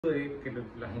de que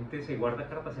la gente se guarda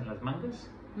cartas en las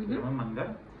mangas, se llama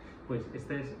mangar, pues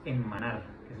esta es enmanar,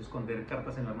 que es esconder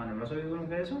cartas en las manos. ¿No has oído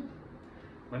nunca de eso?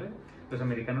 ¿Vale? Los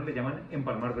americanos le llaman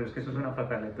empalmar, pero es que eso suena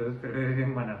fatal, entonces prefiero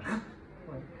enmanar.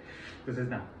 ¿Vale? Entonces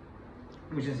nada,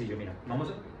 muy sencillo, mira,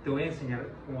 te voy a enseñar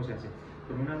cómo se hace.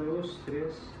 Con 1, 2,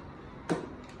 3,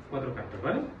 4 cartas,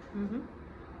 ¿vale?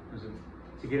 Entonces,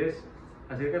 si quieres,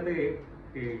 acércate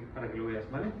para que lo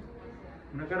veas, ¿vale?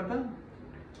 Una carta,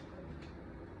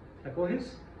 la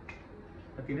coges,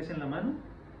 la tienes en la mano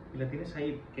y la tienes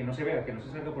ahí, que no se vea, que no se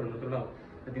salga por el otro lado.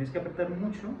 La tienes que apretar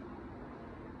mucho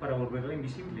para volverla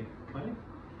invisible, ¿vale?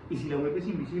 Y si la vuelves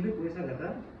invisible, puedes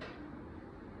agarrar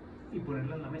y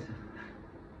ponerla en la mesa.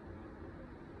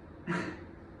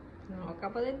 No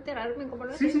acabo de enterarme cómo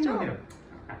lo has Sí, hecho. no, mira.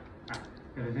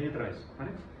 Te lo enseño otra vez,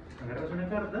 ¿vale? Agarras una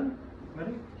carta,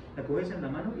 ¿vale? La coges en la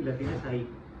mano y la tienes ahí.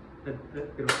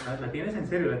 Pero la tienes en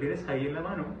serio, la tienes ahí en la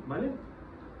mano, ¿vale?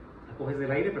 La coges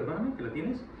del aire, perdóname, que la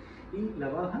tienes, y la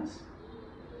bajas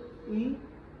y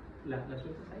la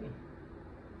sueltas ahí.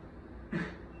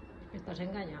 Me estás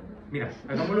engañando. Mira,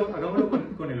 hagámoslo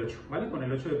con el 8, ¿vale? Con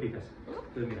el 8 de picas.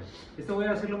 Entonces mira, esto voy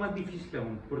a hacerlo más difícil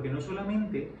aún, porque no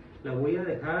solamente la voy a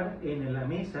dejar en la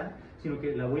mesa, sino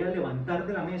que la voy a levantar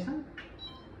de la mesa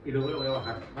y luego la voy a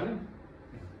bajar, ¿vale?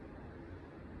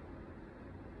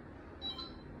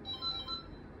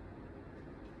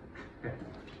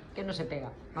 Que no se pega.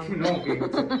 Vamos. No,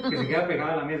 que se queda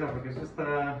pegada a la mesa, porque eso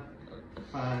está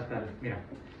fatal. Mira,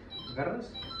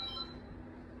 agarras,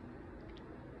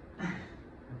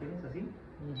 la tienes así,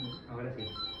 ahora sí,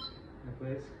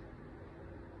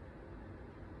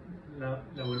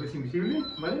 la vuelves invisible,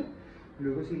 ¿vale?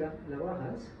 Luego si la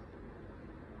bajas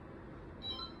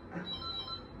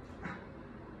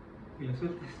y la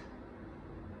sueltas.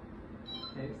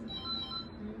 Ahí está.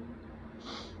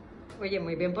 Oye,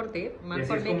 muy bien por ti, más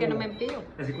por mí que no me empillo.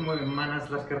 Así como emanas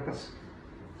las cartas.